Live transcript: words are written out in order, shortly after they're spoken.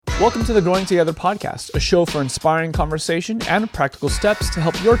Welcome to the Growing Together podcast, a show for inspiring conversation and practical steps to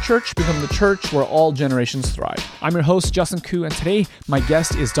help your church become the church where all generations thrive. I'm your host, Justin Koo, and today my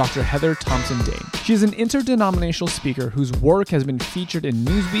guest is Dr. Heather Thompson Dane. She is an interdenominational speaker whose work has been featured in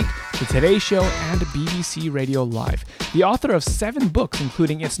Newsweek, The Today Show, and BBC Radio Live. The author of 7 books,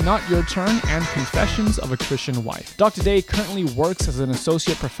 including It's Not Your Turn and Confessions of a Christian Wife. Dr. Day currently works as an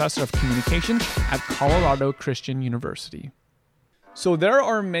associate professor of communication at Colorado Christian University. So there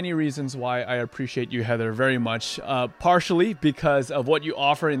are many reasons why I appreciate you, Heather, very much. Partially because of what you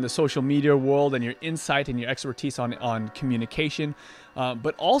offer in the social media world and your insight and your expertise on communication,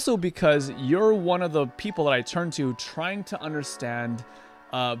 but also because you're one of the people that I turn to trying to understand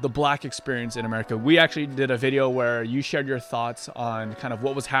the Black experience in America. We actually did a video where you shared your thoughts on kind of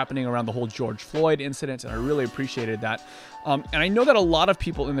what was happening around the whole George Floyd incident, and I really appreciated that. And I know that a lot of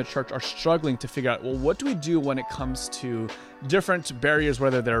people in the church are struggling to figure out, well, what do we do when it comes to different barriers,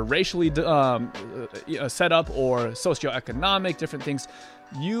 whether they're racially set up or socioeconomic, different things.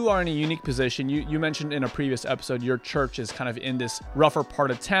 You are in a unique position. You mentioned in a previous episode, your church is kind of in this rougher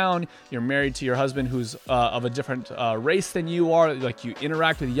part of town. You're married to your husband who's of a different race than you are. Like, you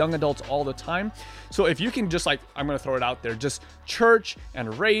interact with young adults all the time. So if you can just, like, I'm going to throw it out there, just church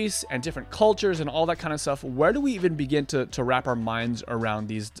and race and different cultures and all that kind of stuff, where do we even begin to wrap our minds around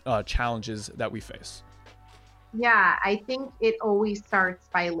these challenges that we face? Yeah, I think it always starts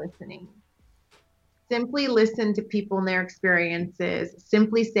by listening. Simply listen to people and their experiences.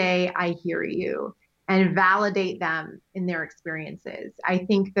 Simply say, I hear you, and validate them in their experiences. I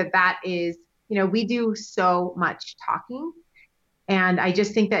think that is, we do so much talking. And I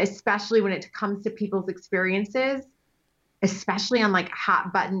just think that especially when it comes to people's experiences, especially on like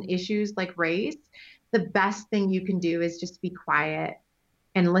hot button issues like race, the best thing you can do is just be quiet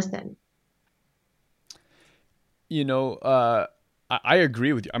and listen. I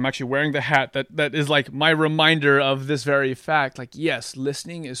agree with you. I'm actually wearing the hat that is like my reminder of this very fact. Like, yes,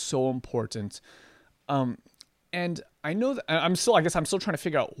 listening is so important. And I know that I'm still trying to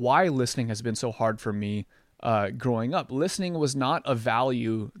figure out why listening has been so hard for me growing up. Listening was not a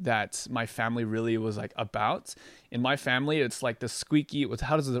value that my family really was like about. In my family, it's like the squeaky,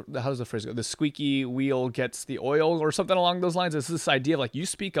 how does the phrase go? The squeaky wheel gets the oil, or something along those lines. It's this idea of like, you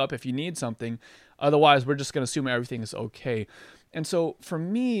speak up if you need something. Otherwise, we're just going to assume everything is okay. And so for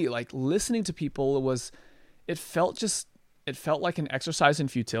me, like, listening to people it felt like an exercise in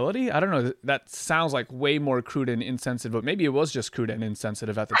futility. I don't know. That sounds like way more crude and insensitive, but maybe it was just crude and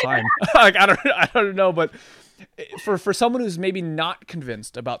insensitive at the time. Like, I don't know. But for someone who's maybe not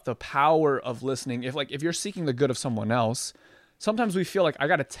convinced about the power of listening, if you're seeking the good of someone else, sometimes we feel like I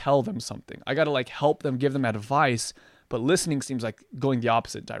got to tell them something. I got to like help them, give them advice. But listening seems like going the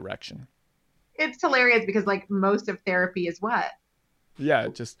opposite direction. It's hilarious because like most of therapy is what? Yeah,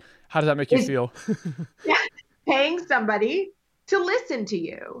 just how does that make you feel? Yeah, paying somebody to listen to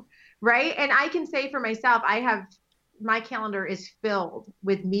you, right? And I can say for myself, my calendar is filled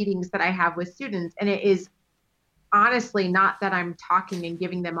with meetings that I have with students, and it is honestly not that I'm talking and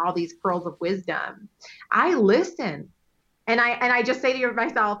giving them all these pearls of wisdom. I listen, and I just say to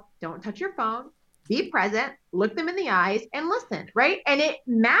myself, don't touch your phone. Be present, look them in the eyes, and listen, right? And it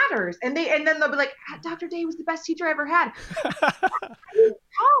matters. And then they'll be like, Dr. Day was the best teacher I ever had. Talk.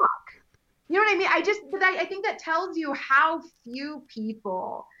 You know what I mean? I think that tells you how few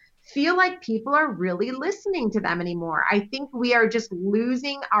people feel like people are really listening to them anymore. I think we are just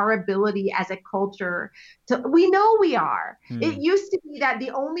losing our ability as a culture we know we are. It used to be that the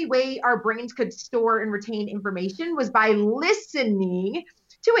only way our brains could store and retain information was by listening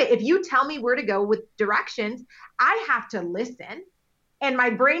to it. If you tell me where to go with directions, I have to listen, and my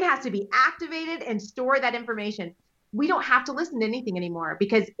brain has to be activated and store that information. We don't have to listen to anything anymore,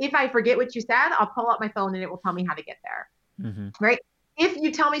 because if I forget what you said, I'll pull out my phone and it will tell me how to get there. Mm-hmm. Right? If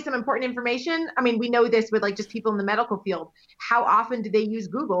you tell me some important information, I mean, we know this with like just people in the medical field. How often do they use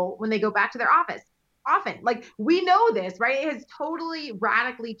Google when they go back to their office? Often. Like, we know this, right? It has totally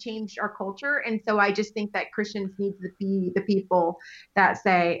radically changed our culture. And so I just think that Christians need to be the people that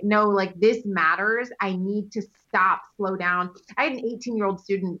say, no, like, this matters. I need to stop, slow down. I had an 18-year-old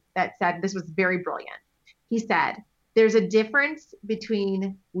student that said, this was very brilliant. He said, there's a difference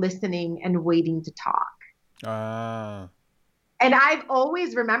between listening and waiting to talk. And I've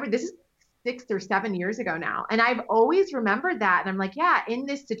always remembered, this is 6 or 7 years ago now. And I've always remembered that. And I'm like, yeah, in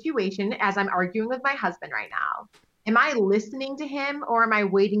this situation, as I'm arguing with my husband right now, am I listening to him or am I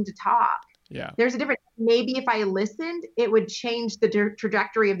waiting to talk? Yeah. There's a difference. Maybe if I listened, it would change the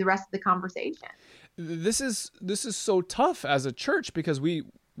trajectory of the rest of the conversation. This is so tough as a church, because we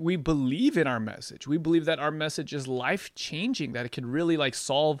we believe in our message. We believe that our message is life-changing, that it can really like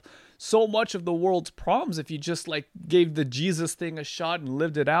solve so much of the world's problems if you just like gave the Jesus thing a shot and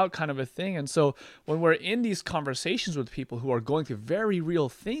lived it out, kind of a thing. And so when we're in these conversations with people who are going through very real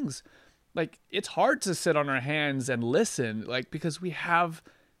things, like it's hard to sit on our hands and listen, like because we have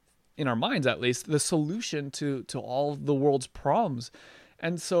in our minds at least the solution to all the world's problems.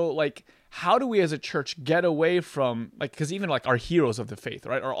 And so like, how do we as a church get away from like, because even like our heroes of the faith,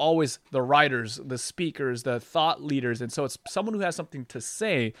 right, are always the writers, the speakers, the thought leaders. And so it's someone who has something to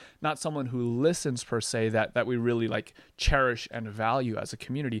say, not someone who listens per se, that we really like cherish and value as a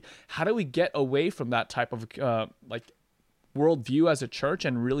community. How do we get away from that type of like worldview as a church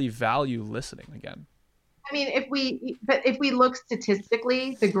and really value listening again? I mean, if we look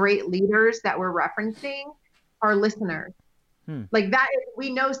statistically, the great leaders that we're referencing are listeners. Like that, we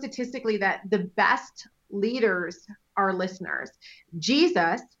know statistically that the best leaders are listeners.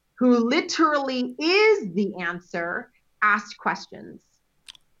 Jesus, who literally is the answer, asked questions.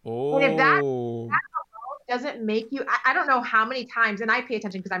 Oh. And if that doesn't make you, I don't know how many times, and I pay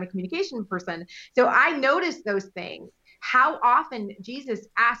attention because I'm a communication person, so I notice those things. How often Jesus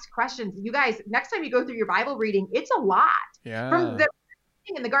asks questions. You guys, next time you go through your Bible reading, it's a lot. Yeah. From the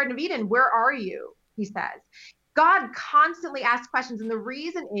in the Garden of Eden, where are you? He says. God constantly asks questions. And the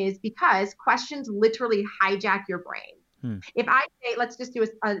reason is because questions literally hijack your brain. If I say, let's just do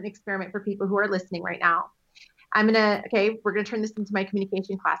an experiment for people who are listening right now. we're going to turn this into my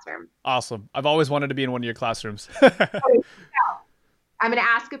communication classroom. Awesome. I've always wanted to be in one of your classrooms. I'm going to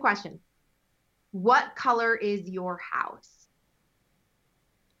ask a question. What color is your house?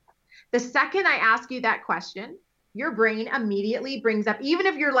 The second I ask you that question, your brain immediately brings up, even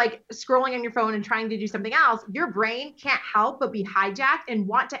if you're like scrolling on your phone and trying to do something else, your brain can't help but be hijacked and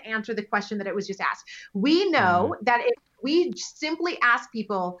want to answer the question that it was just asked. We know that if we simply ask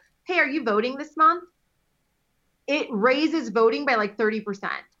people, hey, are you voting this month? It raises voting by like 30%.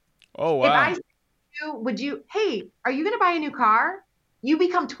 Oh, wow. If I say, hey, are you going to buy a new car? You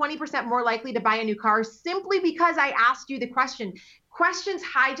become 20% more likely to buy a new car simply because I asked you the question. Questions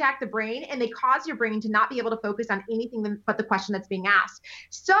hijack the brain and they cause your brain to not be able to focus on anything but the question that's being asked.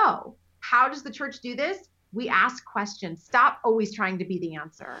 So how does the church do this? We ask questions. Stop always trying to be the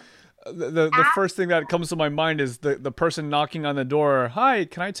answer. The first thing that comes to my mind is the person knocking on the door. Hi,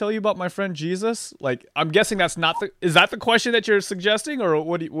 can I tell you about my friend Jesus? Like, I'm guessing that's not is that the question that you're suggesting, or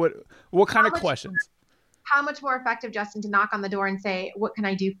what kind of questions? How much more effective, Justin, to knock on the door and say, what can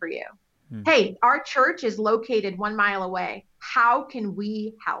I do for you? Hey, our church is located 1 mile away. How can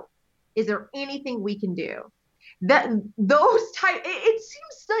we help? Is there anything we can do? It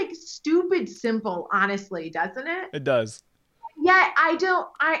seems like stupid simple, honestly, doesn't it? It does. Yeah,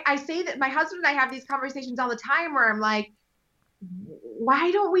 I say that my husband and I have these conversations all the time where I'm like,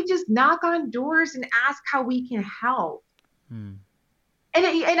 why don't we just knock on doors and ask how we can help? And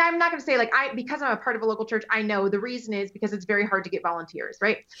I'm not going to say because I'm a part of a local church, I know the reason is because it's very hard to get volunteers,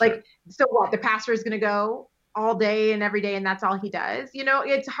 right? Sure. Like, so what? The pastor is going to go all day and every day, and that's all he does.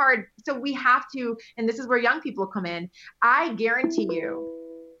 It's hard. So we have to, and this is where young people come in. I guarantee you,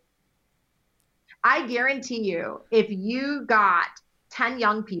 if you got 10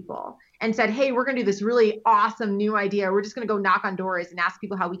 young people and said, hey, we're going to do this really awesome new idea. We're just going to go knock on doors and ask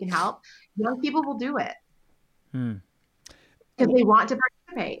people how we can help. Young people will do it. Because they want to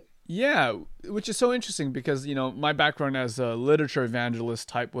participate. Yeah, which is so interesting because, my background as a literature evangelist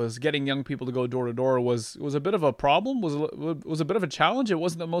type was getting young people to go door to door was a bit of a problem, was a bit of a challenge. It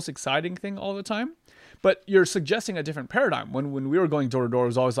wasn't the most exciting thing all the time. But you're suggesting a different paradigm. When we were going door to door, it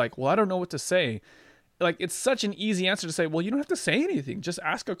was always like, well, I don't know what to say. Like, it's such an easy answer to say, well, you don't have to say anything. Just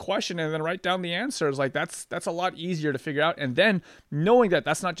ask a question and then write down the answers. Like, that's a lot easier to figure out. And then knowing that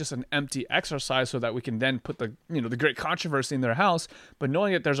that's not just an empty exercise so that we can then put the great controversy in their house, but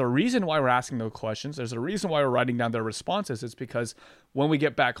knowing that there's a reason why we're asking those questions. There's a reason why we're writing down their responses. It's because when we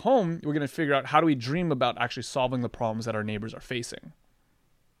get back home, we're going to figure out how do we dream about actually solving the problems that our neighbors are facing.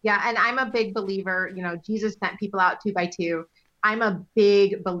 Yeah. And I'm a big believer, Jesus sent people out 2 by 2. I'm a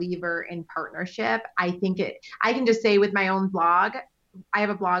big believer in partnership. I can just say with my own blog, I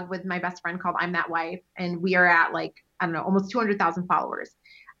have a blog with my best friend called I'm That Wife, and we are at almost 200,000 followers.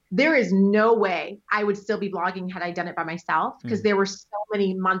 There is no way I would still be blogging had I done it by myself, because there were so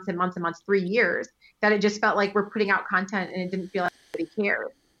many months and months and months, 3 years, that it just felt like we're putting out content and it didn't feel like anybody cared.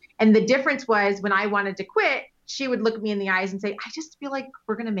 And the difference was when I wanted to quit, she would look me in the eyes and say, I just feel like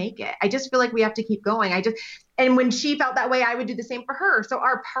we're going to make it. I just feel like we have to keep going. And when she felt that way, I would do the same for her. So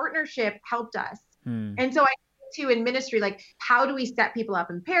our partnership helped us. And so I think too in ministry, like how do we set people up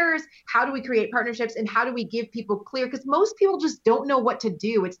in pairs? How do we create partnerships? And how do we give people clear? Because most people just don't know what to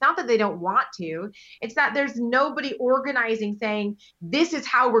do. It's not that they don't want to. It's that there's nobody organizing saying, this is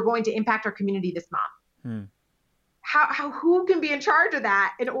how we're going to impact our community this month. Who can be in charge of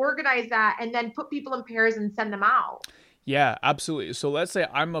that and organize that and then put people in pairs and send them out? Yeah, absolutely. So let's say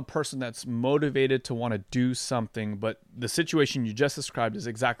I'm a person that's motivated to want to do something, but the situation you just described is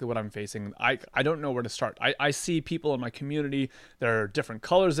exactly what I'm facing. I don't know where to start. I see people in my community that are different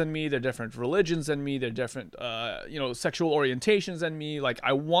colors than me. They're different religions than me. They're different, sexual orientations than me. Like,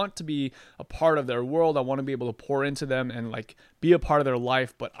 I want to be a part of their world. I want to be able to pour into them and like be a part of their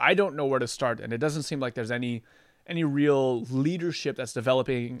life, but I don't know where to start. And it doesn't seem like there's any real leadership that's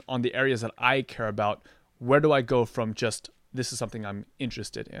developing on the areas that I care about. Where do I go from just, this is something I'm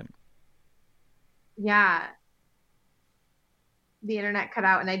interested in? Yeah. The internet cut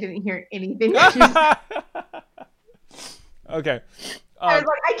out and I didn't hear anything. Okay. I was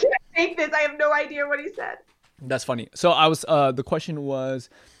like, I can't take this. I have no idea what he said. That's funny. So the question was,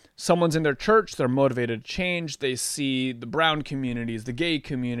 someone's in their church, they're motivated to change. They see the brown communities, the gay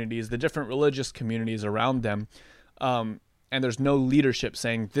communities, the different religious communities around them. And there's no leadership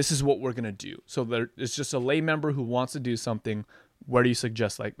saying, this is what we're going to do. So it's just a lay member who wants to do something. Where do you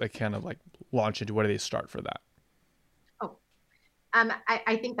suggest like kind of like launch into? Where do they start for that?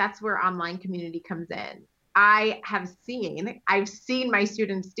 I think that's where online community comes in. I've seen my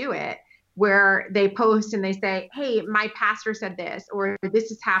students do it where they post and they say, hey, my pastor said this, or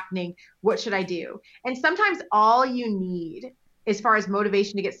this is happening. What should I do? And sometimes all you need as far as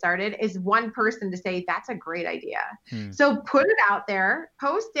motivation to get started is one person to say, that's a great idea. So put it out there,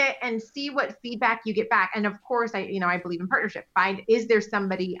 post it, and see what feedback you get back. And of course, I believe in partnership. Is there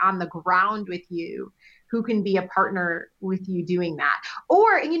somebody on the ground with you who can be a partner with you doing that?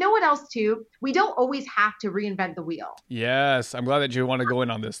 And you know what else too? We don't always have to reinvent the wheel. Yes. I'm glad that you want to go in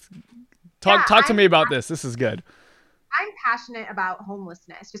on this. Talk to me about this. This is good. I'm passionate about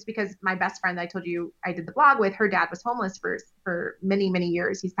homelessness just because my best friend that I told you I did the blog with, her dad was homeless for many, many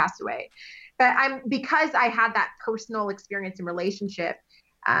years. He's passed away. But because I had that personal experience and relationship,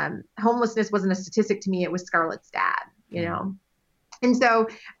 homelessness wasn't a statistic to me. It was Scarlett's dad, you know? And so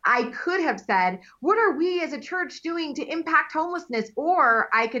I could have said, what are we as a church doing to impact homelessness? Or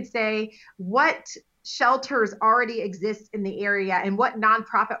I could say, what shelters already exist in the area and what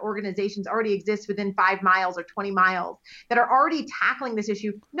nonprofit organizations already exist within 5 miles or 20 miles that are already tackling this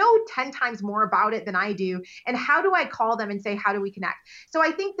issue, know 10 times more about it than I do. And how do I call them and say, how do we connect? So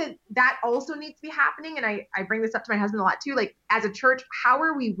I think that also needs to be happening. And I bring this up to my husband a lot too. Like, as a church, how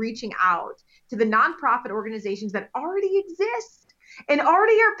are we reaching out to the nonprofit organizations that already exist and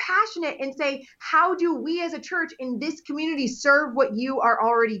already are passionate and say, how do we as a church in this community serve what you are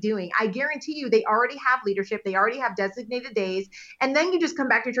already doing? I guarantee you they already have leadership. They already have designated days. And then you just come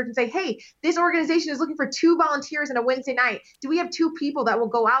back to your church and say, hey, this organization is looking for 2 volunteers on a Wednesday night. Do we have 2 people that will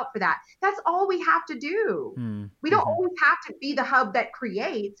go out for that? That's all we have to do. We don't always have to be the hub that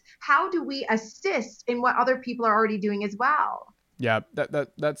creates. How do we assist in what other people are already doing as well? Yeah,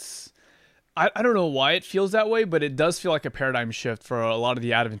 that's... I don't know why it feels that way, but it does feel like a paradigm shift for a lot of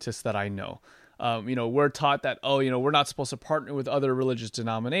the Adventists that I know. We're taught that, we're not supposed to partner with other religious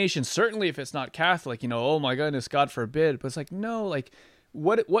denominations. Certainly if it's not Catholic, oh my goodness, God forbid. But it's like, no, like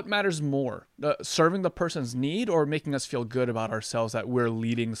what matters more? Serving the person's need or making us feel good about ourselves that we're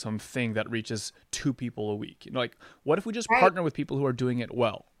leading something that reaches 2 people a week? Like, what if we just partner with people who are doing it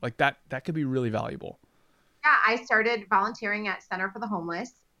well? Like that could be really valuable. Yeah, I started volunteering at Center for the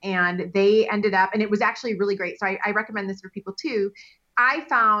Homeless. And they ended up, and it was actually really great. So I recommend this for people too. I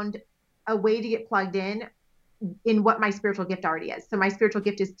found a way to get plugged in what my spiritual gift already is. So my spiritual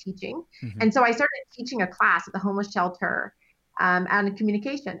gift is teaching. And so I started teaching a class at the homeless shelter on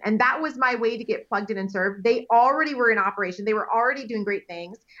communication. And that was my way to get plugged in and serve. They already were in operation. They were already doing great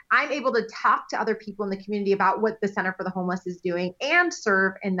things. I'm able to talk to other people in the community about what the Center for the Homeless is doing and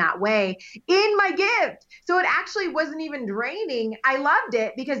serve in that way in my gift. So it actually wasn't even draining. I loved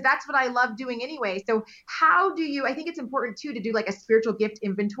it because that's what I love doing anyway. So I think it's important too, to do like a spiritual gift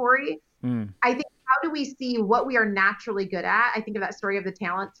inventory. I think, how do we see what we are naturally good at? I think of that story of the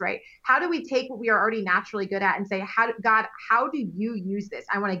talents, right? How do we take what we are already naturally good at and say, God, how do you use this?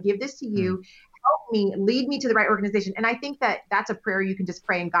 I want to give this to you. Help me, lead me to the right organization. And I think that's a prayer you can just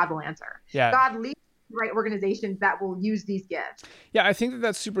pray and God will answer. Yeah. God, lead me to the right organizations that will use these gifts. Yeah, I think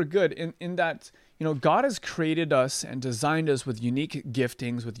that's super good in that, God has created us and designed us with unique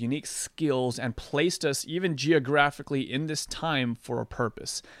giftings, with unique skills, and placed us even geographically in this time for a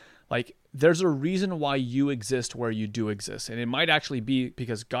purpose. Like, there's a reason why you exist where you do exist. And it might actually be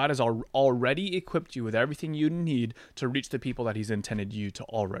because God has already equipped you with everything you need to reach the people that he's intended you to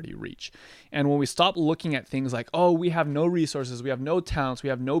already reach. And when we stop looking at things like, oh, we have no resources, we have no talents, we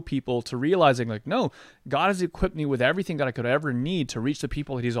have no people, to realizing like, no, God has equipped me with everything that I could ever need to reach the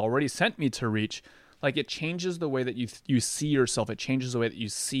people that he's already sent me to reach. Like, it changes the way that you see yourself. It changes the way that you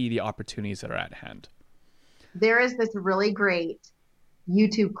see the opportunities that are at hand. There is this really great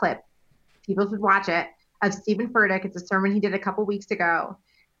YouTube clip, people should watch it, of Stephen Furtick. It's a sermon he did a couple weeks ago,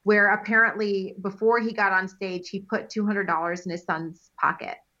 where apparently before he got on stage, he put $200 in his son's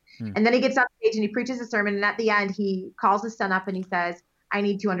pocket. And then he gets on stage and he preaches a sermon. And at the end, he calls his son up and he says, I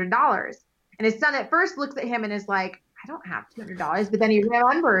need $200. And his son at first looks at him and is like, I don't have $200. But then he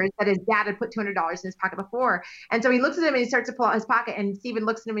remembers that his dad had put $200 in his pocket before. And so he looks at him and he starts to pull out his pocket, and Stephen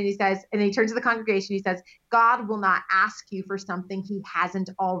looks at him and he says, and he turns to the congregation, he says, God will not ask you for something he hasn't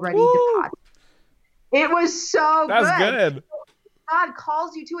already deposited. It was so That's good. God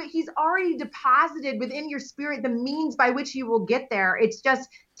calls you to it. He's already deposited within your spirit the means by which you will get there. It's just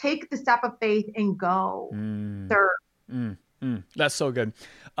take the step of faith and go. That's so good.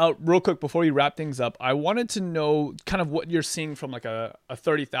 Real quick, before we wrap things up, I wanted to know kind of what you're seeing from like a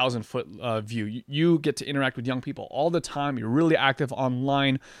 30,000 foot view. You get to interact with young people all the time. You're really active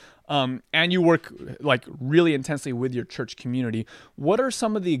online. And you work like really intensely with your church community. What are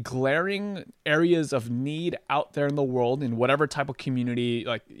some of the glaring areas of need out there in the world in whatever type of community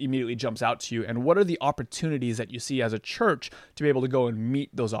like immediately jumps out to you? And what are the opportunities that you see as a church to be able to go and meet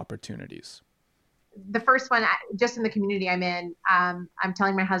those opportunities? The first one, just in the community I'm in, I'm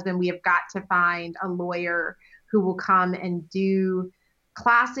telling my husband we have got to find a lawyer who will come and do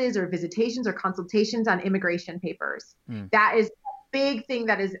classes or visitations or consultations on immigration papers. That is big thing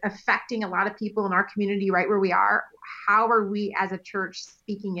that is affecting a lot of people in our community right where we are. How are we as a church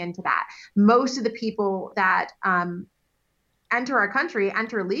speaking into that? Most of the people that enter our country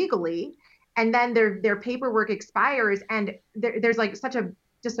enter legally, and then their paperwork expires, and there's like such a,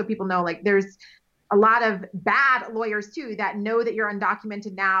 just so people know, like there's a lot of bad lawyers too that know that you're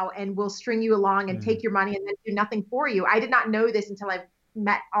undocumented now and will string you along and take your money and then do nothing for you. I did not know this until I've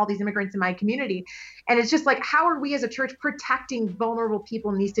met all these immigrants in my community. And it's just like, how are we as a church protecting vulnerable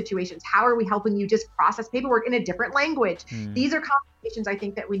people in these situations? How are we helping you just process paperwork in a different language? These are conversations I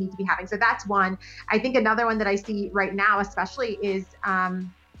think that we need to be having. So that's one. I think another one that I see right now, especially, is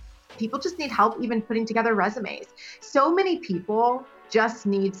people just need help even putting together resumes. So many people just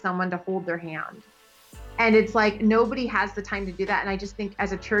need someone to hold their hand. And it's like, nobody has the time to do that. And I just think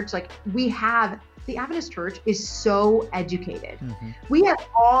as a church, like the Adventist Church is so educated. We have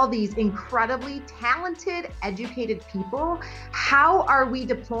all these incredibly talented, educated people. How are we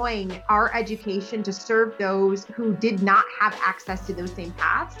deploying our education to serve those who did not have access to those same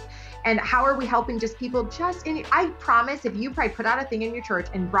paths? And how are we helping just people I promise if you probably put out a thing in your church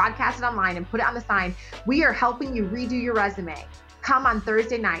and broadcast it online and put it on the sign, we are helping you redo your resume. Come on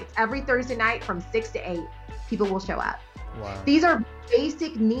Thursday nights. Every Thursday night from 6 to 8, people will show up. Wow. These are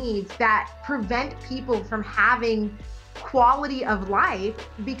basic needs that prevent people from having quality of life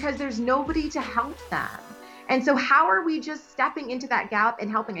because there's nobody to help them. And so how are we just stepping into that gap and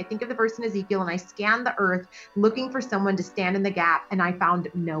helping? I think of the verse in Ezekiel, and I scanned the earth looking for someone to stand in the gap, and I found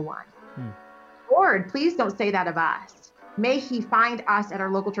no one. Lord, please don't say that of us. May he find us at our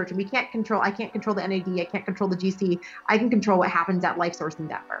local church. And I can't control the NAD. I can't control the GC. I can control what happens at Life Source in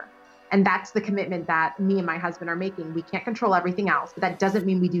Denver. And that's the commitment that me and my husband are making. We can't control everything else, but that doesn't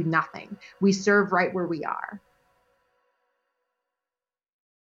mean we do nothing. We serve right where we are.